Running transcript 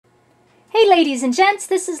Hey ladies and gents,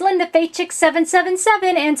 this is Linda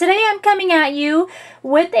Shabbychic777 and today I'm coming at you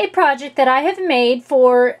with a project that I have made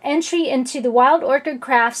for entry into the Wild Orchid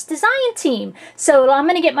Crafts design team. So I'm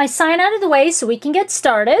going to get my sign out of the way so we can get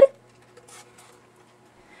started.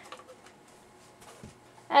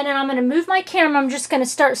 And then I'm going to move my camera. I'm just going to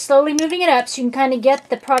start slowly moving it up so you can kind of get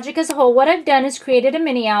the project as a whole. What I've done is created a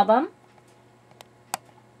mini album.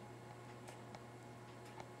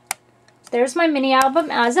 There's my mini album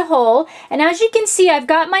as a whole. And as you can see, I've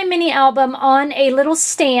got my mini album on a little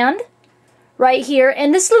stand right here.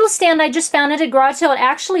 And this little stand I just found at a garage sale. It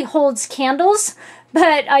actually holds candles.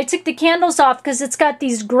 But I took the candles off because it's got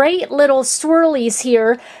these great little swirlies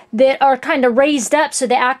here that are kind of raised up so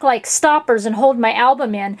they act like stoppers and hold my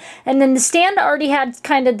album in. And then the stand already had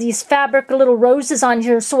kind of these fabric little roses on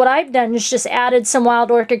here. So what I've done is just added some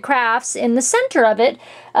Wild Orchid Crafts in the center of it,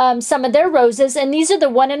 some of their roses. And these are the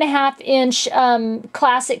 1.5 inch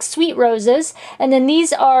classic sweet roses. And then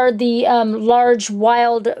these are the large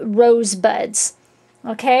wild rosebuds.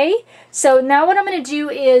 Okay, so now what I'm going to do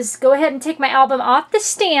is go ahead and take my album off the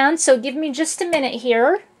stand, so give me just a minute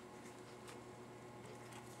here.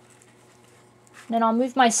 And then I'll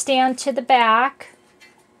move my stand to the back.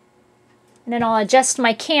 And then I'll adjust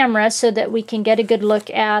my camera so that we can get a good look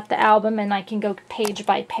at the album and I can go page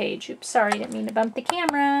by page. Oops, sorry, didn't mean to bump the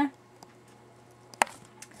camera.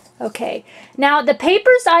 Okay, now the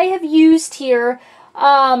papers I have used here,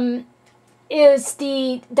 is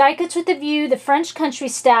the Die Cuts with a View, the French Country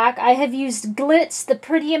Stack. I have used Glitz, the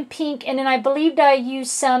Pretty in Pink, and then I believed I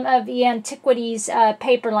used some of the Antiquities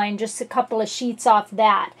paper line, just a couple of sheets off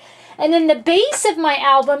that. And then the base of my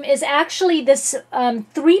album is actually this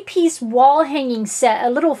 3-piece wall hanging set, a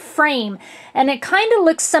little frame, and it kind of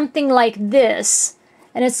looks something like this.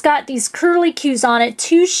 And it's got these curlicues on it.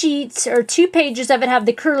 2 sheets or 2 pages of it have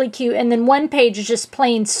the curlicue, and then 1 page is just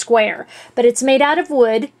plain square. But it's made out of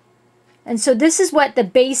wood. And so this is what the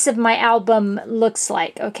base of my album looks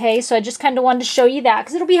like, okay? So I just kind of wanted to show you that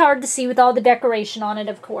because it'll be hard to see with all the decoration on it,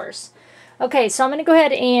 of course. Okay, so I'm going to go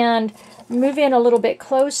ahead and move in a little bit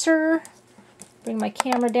closer, bring my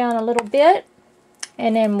camera down a little bit,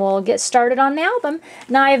 and then we'll get started on the album.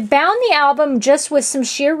 Now I've bound the album just with some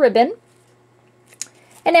sheer ribbon.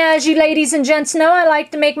 And as you ladies and gents know, I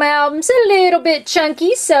like to make my albums a little bit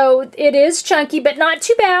chunky, so it is chunky, but not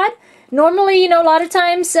too bad. Normally, you know, a lot of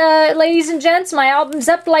times, ladies and gents, my album's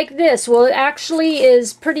up like this. Well, it actually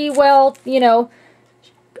is pretty well, you know,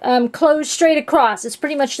 closed straight across. It's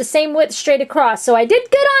pretty much the same width straight across. So I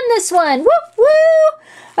did good on this one. Woo,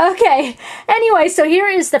 woo! Okay. Anyway, so here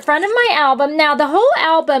is the front of my album. Now, the whole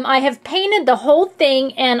album, I have painted the whole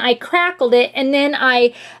thing, and I crackled it, and then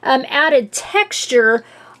I added texture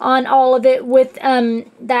on all of it with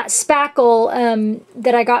that spackle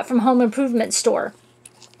that I got from Home Improvement Store.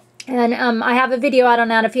 And I have a video out on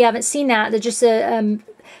that if you haven't seen that. That's just a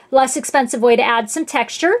less expensive way to add some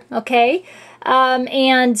texture, okay?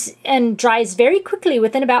 And dries very quickly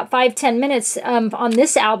within about 5-10 minutes on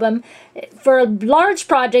this album. For a large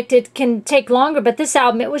project, it can take longer, but this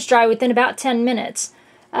album, it was dry within about 10 minutes.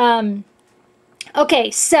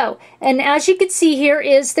 Okay, so, and as you can see, here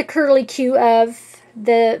is the curlicue of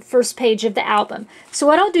the first page of the album. So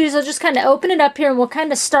what I'll do is I'll just kind of open it up here, and we'll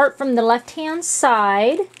kind of start from the left-hand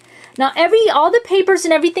side. Now, all the papers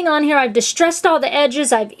and everything on here, I've distressed all the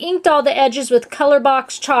edges. I've inked all the edges with Color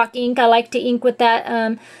Box chalk ink. I like to ink with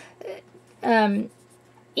that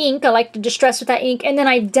ink. I like to distress with that ink. And then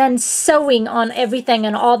I've done sewing on everything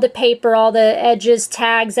and all the paper, all the edges,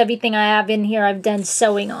 tags, everything I have in here, I've done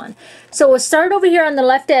sewing on. So we'll start over here on the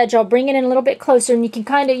left edge. I'll bring it in a little bit closer, and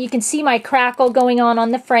you can see my crackle going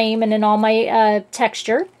on the frame and then all my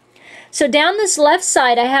texture. So down this left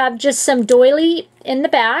side, I have just some doily in the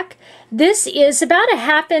back. This is about a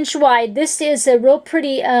 1/2 inch wide. This is a real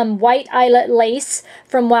pretty white eyelet lace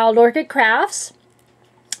from Wild Orchid Crafts.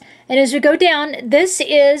 And as we go down, this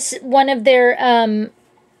is one of their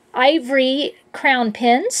Ivory crown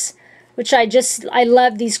pins, which I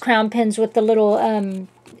love these crown pins with the little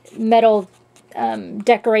metal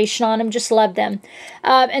decoration on them. Just love them.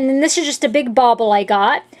 And then this is just a big bauble I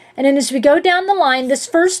got. And then as we go down the line, this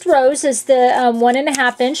first rose is the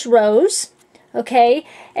 1.5 inch rose, okay?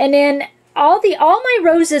 And then all my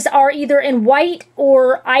roses are either in white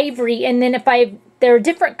or ivory. And then they're a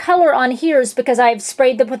different color on here is because I've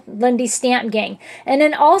sprayed them with Lindy Stamp Gang. And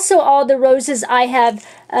then also all the roses I have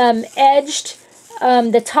edged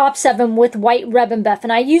the tops of them with white ribbon buff.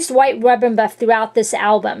 And I used white ribbon buff throughout this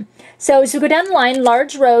album. So as we go down the line,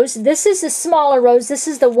 large rose. This is a smaller rose. This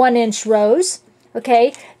is the 1 inch rose.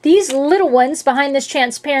 Okay, These little ones behind this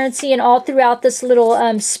transparency and all throughout this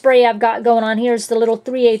little spray I've got going on here is the little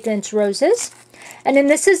 3/8 inch roses. And then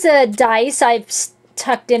this is a dice I've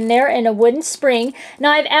tucked in there in a wooden spring.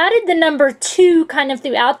 Now I've added the number 2 kind of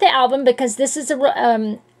throughout the album because this is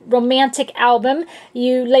a romantic album.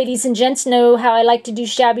 You ladies and gents know how I like to do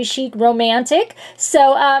shabby chic romantic.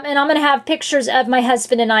 So and I'm going to have pictures of my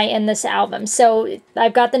husband and I in this album. So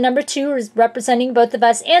I've got the number 2 is representing both of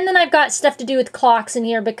us, and then I've got stuff to do with clocks in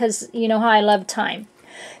here because you know how I love time.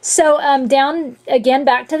 So down again,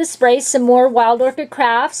 back to the spray, some more Wild Orchid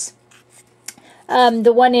Crafts.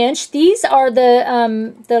 The 1 inch. These are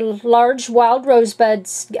the large wild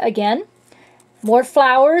rosebuds again. More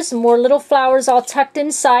flowers, more little flowers all tucked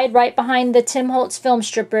inside right behind the Tim Holtz film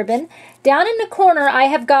strip ribbon. Down in the corner I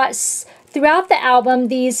have got, throughout the album,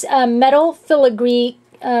 these metal filigree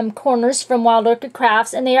corners from Wild Orchid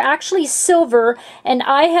Crafts, and they are actually silver, and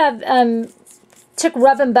I have took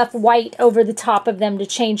Rub and Buff white over the top of them to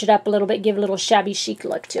change it up a little bit, give a little shabby chic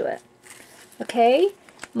look to it. Okay,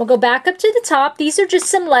 we'll go back up to the top. These are just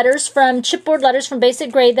some letters from chipboard letters from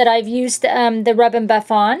Basic Grade that I've used the Rub and Buff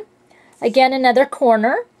on. Again, another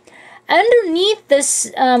corner. Underneath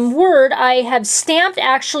this word, I have stamped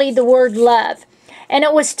actually the word love. And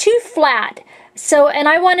it was too flat. So, and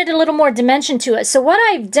I wanted a little more dimension to it. So what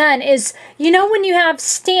I've done is, you know when you have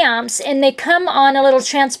stamps and they come on a little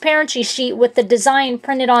transparency sheet with the design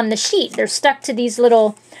printed on the sheet. They're stuck to these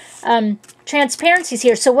little transparencies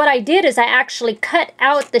here. So what I did is I actually cut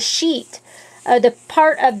out the sheet. The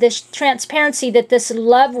part of this transparency that this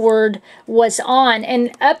love word was on,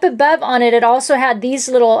 and up above on it, it also had these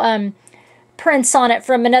little prints on it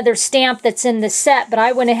from another stamp that's in the set, but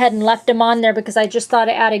I went ahead and left them on there because I just thought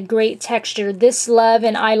it added great texture. This love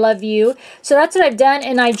and I love you. So that's what I've done,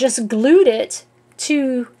 and I just glued it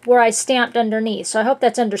to where I stamped underneath. So I hope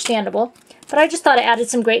that's understandable. But I just thought it added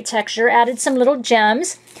some great texture, added some little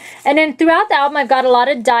gems. And then throughout the album, I've got a lot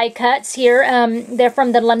of die cuts here. They're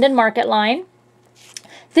from the London Market line.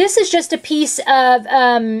 This is just a piece of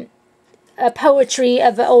a poetry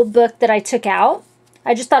of an old book that I took out.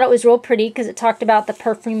 I just thought it was real pretty because it talked about the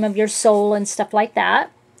perfume of your soul and stuff like that.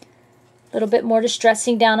 A little bit more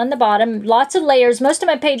distressing down on the bottom. Lots of layers. Most of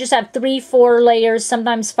my pages have 3, 4 layers,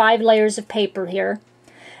 sometimes 5 layers of paper here.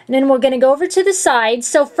 And then we're going to go over to the side.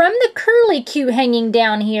 So from the curly Q hanging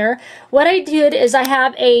down here, what I did is I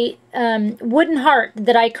have a wooden heart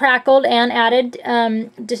that I crackled and added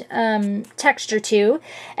texture to.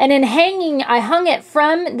 And in hanging, I hung it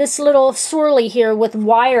from this little swirly here with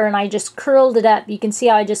wire, and I just curled it up. You can see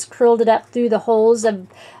how I just curled it up through the holes of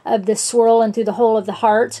the swirl and through the hole of the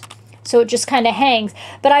heart. So it just kind of hangs.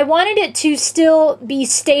 But I wanted it to still be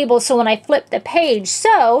stable so when I flip the page.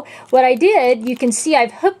 So what I did, you can see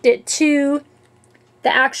I've hooked it to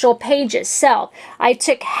the actual page itself. I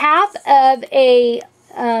took half of a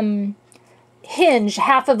hinge,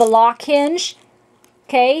 half of a lock hinge,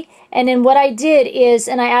 okay? And then what I did is,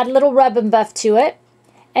 and I add a little Rub and Buff to it,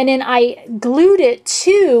 and then I glued it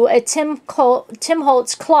to a Tim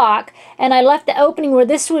Holtz clock, and I left the opening where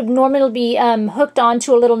this would normally be hooked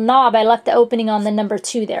onto a little knob. I left the opening on the number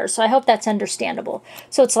 2 there, so I hope that's understandable.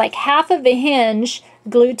 So it's like half of a hinge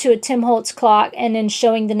glued to a Tim Holtz clock and then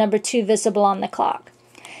showing the number 2 visible on the clock.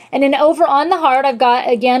 And then over on the heart, I've got,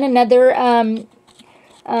 again, another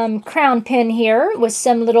crown pin here with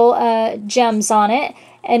some little gems on it.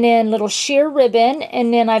 And then little sheer ribbon,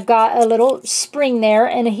 and then I've got a little spring there,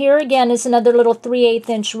 and here again is another little 3/8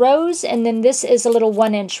 inch rose, and then this is a little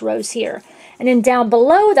 1 inch rose here. And then down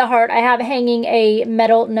below the heart I have hanging a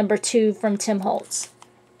metal number 2 from Tim Holtz.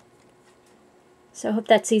 So I hope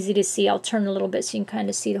that's easy to see. I'll turn a little bit so you can kind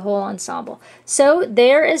of see the whole ensemble. So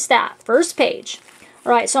there is that first page.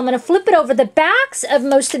 Alright, so I'm going to flip it over. The backs of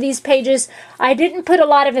most of these pages, I didn't put a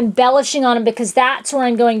lot of embellishing on them because that's where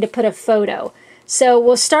I'm going to put a photo. So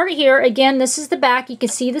we'll start here. Again, this is the back. You can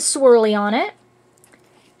see the swirly on it.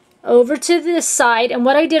 Over to this side. And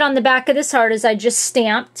what I did on the back of this heart is I just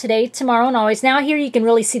stamped today, tomorrow, and always. Now here you can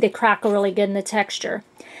really see the crackle really good in the texture.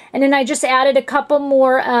 And then I just added a couple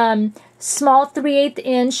more small 3/8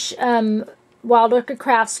 inch Wild Orchid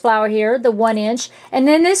Crafts flower here, the 1 inch. And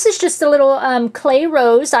then this is just a little clay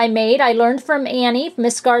rose I made. I learned from Annie,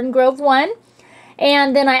 Miss Garden Grove 1.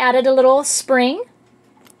 And then I added a little spring.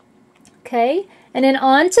 Okay. And then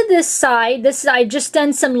onto this side, I've just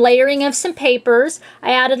done some layering of some papers.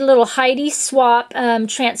 I added a little Heidi Swap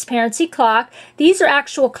transparency clock. These are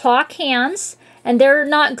actual clock hands, and they're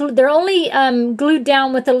not they're only glued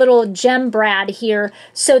down with a little gem brad here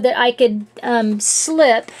so that I could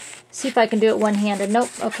slip. See if I can do it one-handed. Nope.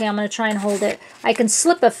 Okay, I'm going to try and hold it. I can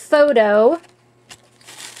slip a photo.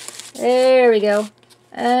 There we go.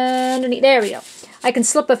 underneath. There we go. I can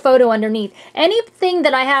slip a photo underneath. Anything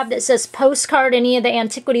that I have that says postcard, any of the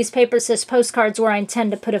Antiquities paper that says postcards, where I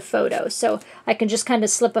intend to put a photo. So I can just kind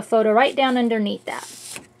of slip a photo right down underneath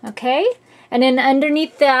that. Okay? And then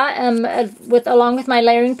underneath that, along with my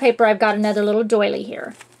layering paper, I've got another little doily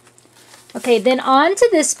here. Okay, then on to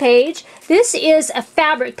this page. This is a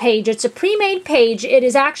fabric page. It's a pre-made page. It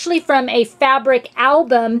is actually from a fabric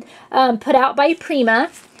album put out by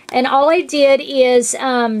Prima. And all I did is...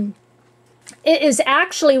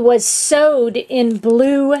 was sewed in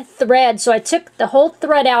blue thread, so I took the whole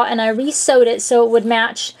thread out and I re-sewed it so it would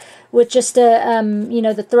match with just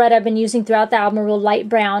the thread I've been using throughout the album, a real light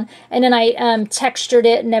brown, and then I textured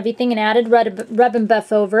it and everything and added rub and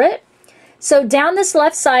buff over it. So down this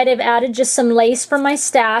left side, I've added just some lace from my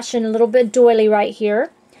stash and a little bit doily right here.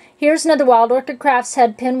 Here's another Wild Orchid Crafts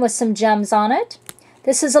head pin with some gems on it.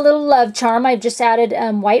 This is a little love charm I've just added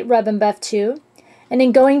white rub and buff to. And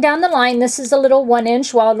then going down the line, this is a little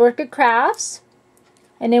 1-inch Wild Orchid Crafts.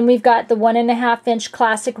 And then we've got the 1.5-inch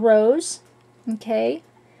Classic Rose. Okay.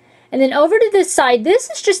 And then over to this side, this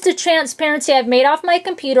is just a transparency I've made off my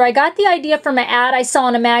computer. I got the idea from an ad I saw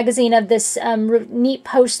in a magazine of this neat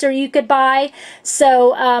poster you could buy.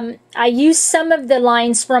 So I used some of the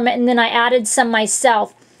lines from it and then I added some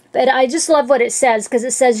myself. But I just love what it says, because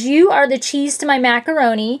it says, "You are the cheese to my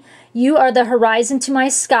macaroni. You are the horizon to my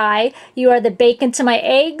sky. You are the bacon to my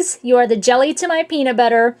eggs. You are the jelly to my peanut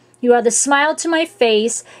butter. You are the smile to my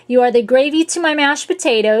face. You are the gravy to my mashed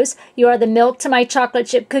potatoes. You are the milk to my chocolate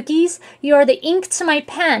chip cookies. You are the ink to my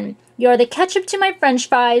pen. You are the ketchup to my french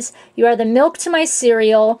fries. You are the milk to my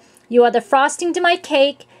cereal. You are the frosting to my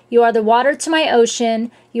cake. You are the water to my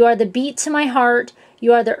ocean. You are the beat to my heart.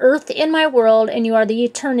 You are the earth in my world, and you are the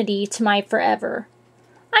eternity to my forever."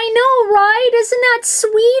 I know, right? Isn't that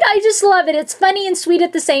sweet? I just love it. It's funny and sweet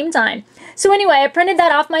at the same time. So anyway, I printed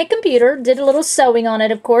that off my computer, did a little sewing on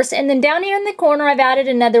it, of course, and then down here in the corner, I've added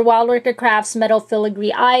another Wild Orchid Crafts metal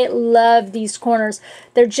filigree. I love these corners.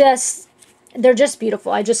 They're just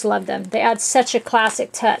beautiful. I just love them. They add such a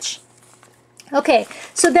classic touch. Okay,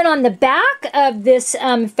 so then on the back of this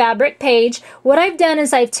fabric page, what I've done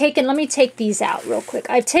is I've taken, let me take these out real quick.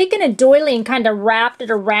 I've taken a doily and kind of wrapped it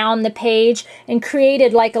around the page and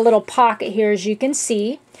created like a little pocket here, as you can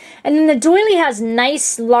see. And then the doily has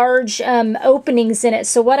nice large openings in it.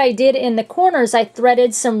 So what I did in the corners, I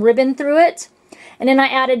threaded some ribbon through it. And then I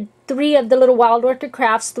added 3 of the little Wild Orchid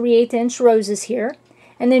Crafts 3/8-inch roses here.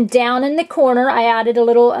 And then down in the corner, I added a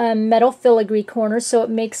little metal filigree corner, so it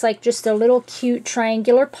makes like just a little cute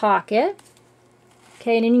triangular pocket.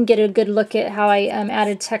 Okay, and then you can get a good look at how I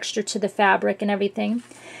added texture to the fabric and everything.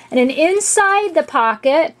 And then inside the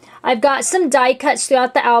pocket, I've got some die cuts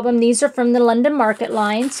throughout the album. These are from the London Market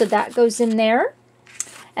line, so that goes in there.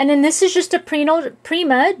 And then this is just a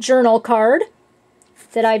Prima journal card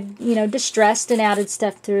that I've, distressed and added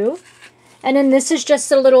stuff through. And then this is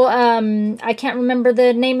just a little, I can't remember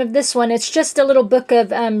the name of this one. It's just a little book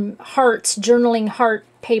of hearts, journaling heart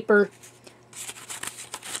paper.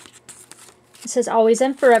 It says always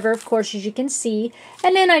and forever, of course, as you can see.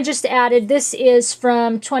 And then I just added, this is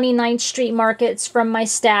from 29th Street Markets from my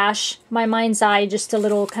stash, my mind's eye, just a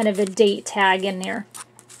little kind of a date tag in there.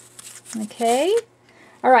 Okay.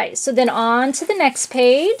 All right, so then on to the next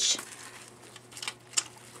page.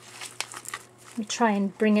 Let me try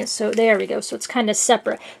and bring it so, there we go, so it's kind of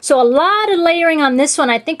separate. So a lot of layering on this one.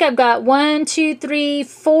 I think I've got 1, 2, 3,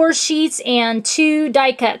 4 sheets and 2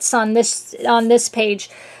 die cuts on this page.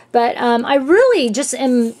 But I really just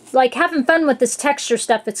am like having fun with this texture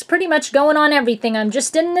stuff. It's pretty much going on everything. I'm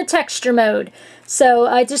just in the texture mode. So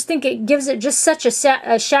I just think it gives it just such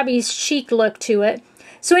a shabby chic look to it.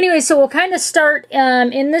 So anyway, so we'll kind of start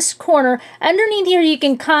in this corner. Underneath here, you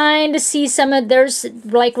can kind of see some of, there's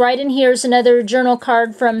like right in here is another journal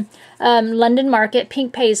card from London Market,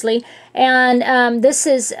 pink paisley. And this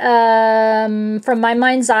is from my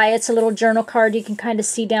mind's eye. It's a little journal card you can kind of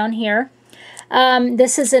see down here.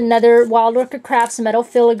 This is another Wild Orchid Crafts metal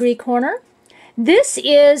filigree corner. This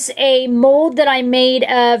is a mold that I made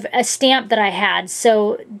of a stamp that I had.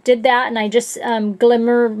 So did that and I just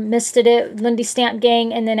glimmer misted it, Lindy Stamp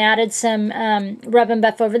Gang, and then added some rub and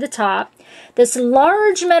buff over the top. This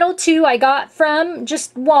large metal too I got from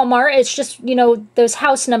just Walmart. It's just, those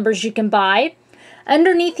house numbers you can buy.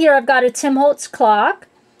 Underneath here I've got a Tim Holtz clock.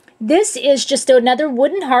 This is just another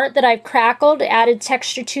wooden heart that I've crackled, added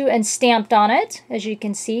texture to, and stamped on it. As you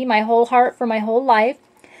can see, my whole heart for my whole life.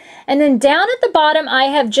 And then down at the bottom, I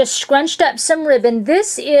have just scrunched up some ribbon.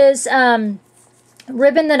 This is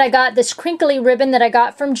ribbon that I got, this crinkly ribbon that I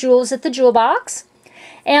got from Jules at the Jewel Box.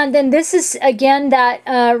 And then this is, again, that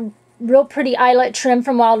real pretty eyelet trim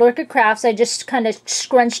from Wild Orchid Crafts. I just kind of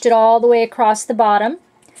scrunched it all the way across the bottom.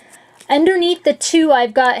 Underneath the two,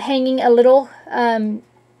 I've got hanging a little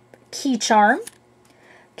key charm.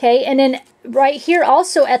 Okay, and then right here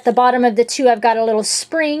also at the bottom of the two, I've got a little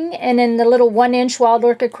spring, and then the little 1-inch Wild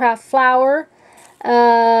Orchid Craft flower. 2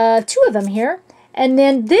 of them here. And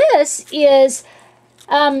then this is,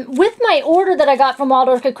 with my order that I got from Wild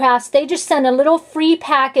Orchid Crafts, they just sent a little free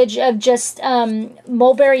package of just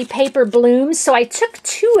mulberry paper blooms. So I took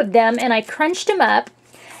 2 of them and I crunched them up.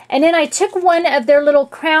 And then I took one of their little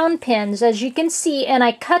crown pins, as you can see, and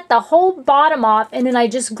I cut the whole bottom off, and then I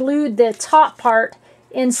just glued the top part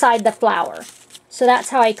inside the flower. So that's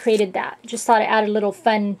how I created that. Just thought I added a little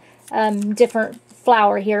fun, different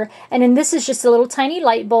flower here. And then this is just a little tiny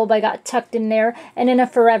light bulb I got tucked in there, and then a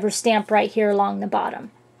forever stamp right here along the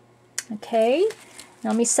bottom. Okay, now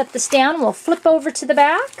let me set this down. We'll flip over to the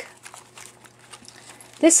back.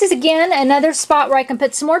 This is, again, another spot where I can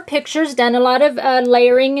put some more pictures. Done a lot of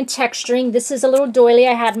layering and texturing. This is a little doily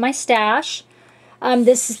I had in my stash.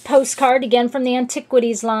 This is postcard, again, from the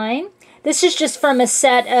Antiquities line. This is just from a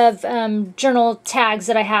set of journal tags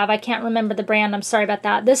that I have. I can't remember the brand. I'm sorry about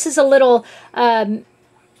that. This is a little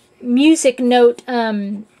music note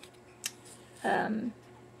pin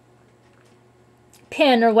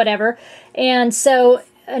or whatever. And so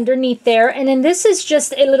underneath there. And then this is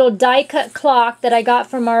just a little die-cut clock that I got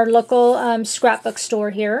from our local scrapbook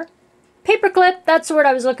store here. Paperclip, that's the word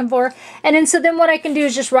I was looking for. And then so then what I can do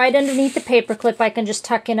is just right underneath the paperclip, I can just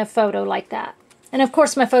tuck in a photo like that. And of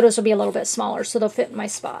course my photos will be a little bit smaller, so they'll fit in my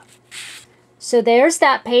spot. So there's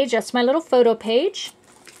that page. That's my little photo page.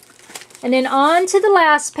 And then on to the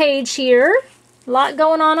last page here. A lot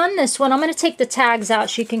going on this one. I'm going to take the tags out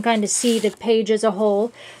so you can kind of see the page as a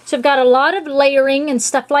whole. So I've got a lot of layering and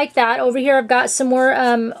stuff like that. Over here I've got some more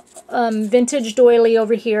vintage doily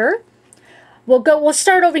over here. We'll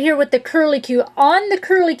start over here with the curlicue. On the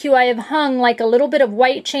curlicue I have hung like a little bit of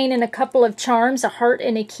white chain and a couple of charms, a heart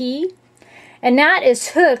and a key. And that is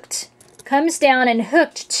hooked, comes down and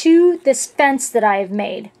hooked to this fence that I have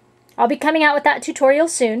made. I'll be coming out with that tutorial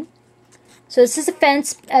soon. So this is a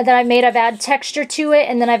fence that I made. I've added texture to it,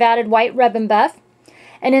 and then I've added white ribbon buff.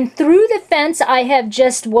 And then through the fence, I have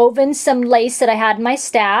just woven some lace that I had in my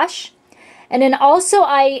stash. And then also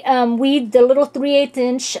I weaved the little 3/8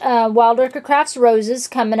 inch Wild Orchid Crafts roses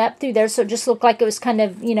coming up through there, so it just looked like it was kind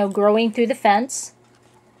of, you know, growing through the fence.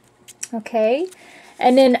 Okay.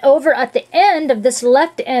 And then over at the end of this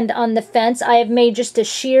left end on the fence, I have made just a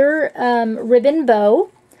sheer ribbon bow.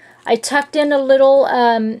 I tucked in a little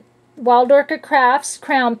Wild Orchid Crafts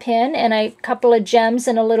crown pin and a couple of gems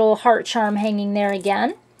and a little heart charm hanging there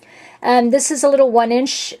again. This is a little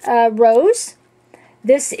 1-inch rose.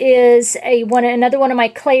 This is another one of my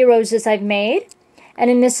clay roses I've made. And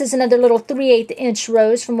then this is another little 3/8 inch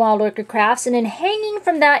rose from Wild Orchid Crafts. And then hanging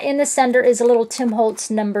from that in the center is a little Tim Holtz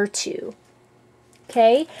number 2.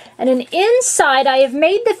 Okay, and then inside I have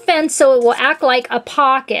made the fence so it will act like a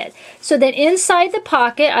pocket. So then inside the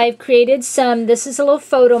pocket I've created this is a little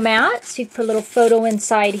photo mat. So you put a little photo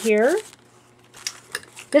inside here.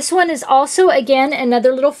 This one is also, again,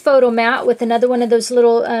 another little photo mat with another one of those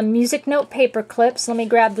little music note paper clips. Let me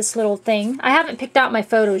grab this little thing. I haven't picked out my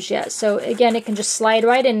photos yet, so again, it can just slide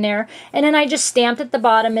right in there. And then I just stamped at the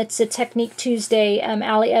bottom. It's a Technique Tuesday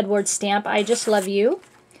Allie Edwards stamp. I just love you.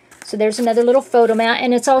 So there's another little photo mat,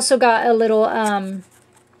 and it's also got a little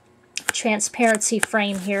transparency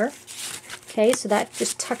frame here. Okay, so that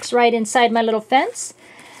just tucks right inside my little fence.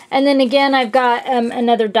 And then again, I've got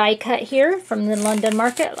another die cut here from the London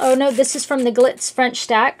Market. Oh no, this is from the Glitz French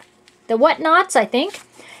Stack. The Whatnots, I think.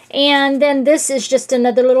 And then this is just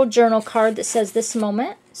another little journal card that says This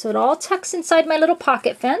Moment. So it all tucks inside my little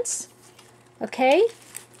pocket fence. Okay,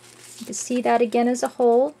 you can see that again as a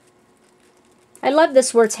whole. I love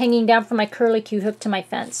this where it's hanging down from my curlicue hook to my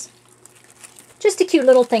fence. Just a cute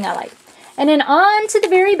little thing I like. And then on to the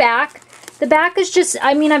very back. The back is just,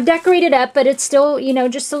 I mean, I've decorated up, but it's still, you know,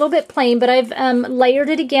 just a little bit plain. But I've layered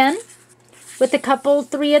it again with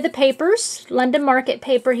three of the papers. London Market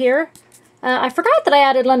paper here. I forgot that I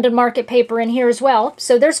added London Market paper in here as well.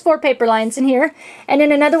 So there's 4 paper lines in here. And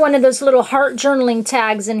then another one of those little heart journaling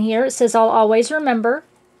tags in here. It says, I'll always remember.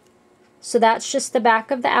 So that's just the back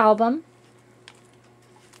of the album.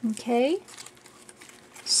 Okay.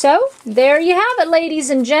 So, there you have it, ladies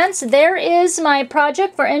and gents. There is my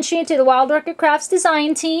project for entry into the Wild Orchid Crafts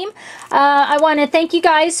design team. I want to thank you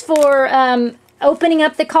guys for opening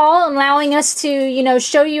up the call and allowing us to, you know,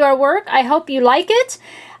 show you our work. I hope you like it.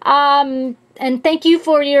 And thank you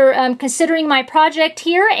for your considering my project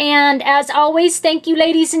here. And as always, thank you,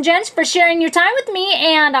 ladies and gents, for sharing your time with me.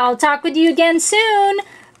 And I'll talk with you again soon.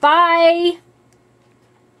 Bye.